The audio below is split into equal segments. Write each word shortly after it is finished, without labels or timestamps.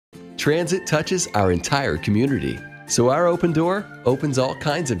Transit touches our entire community, so our open door opens all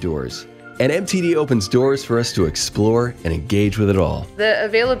kinds of doors. And MTD opens doors for us to explore and engage with it all. The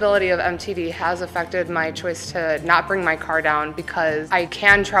availability of MTD has affected my choice to not bring my car down because I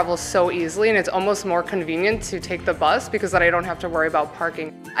can travel so easily, and it's almost more convenient to take the bus because then I don't have to worry about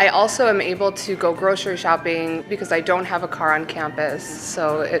parking. I also am able to go grocery shopping because I don't have a car on campus,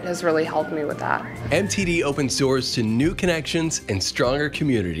 so it has really helped me with that. MTD opens doors to new connections and stronger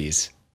communities.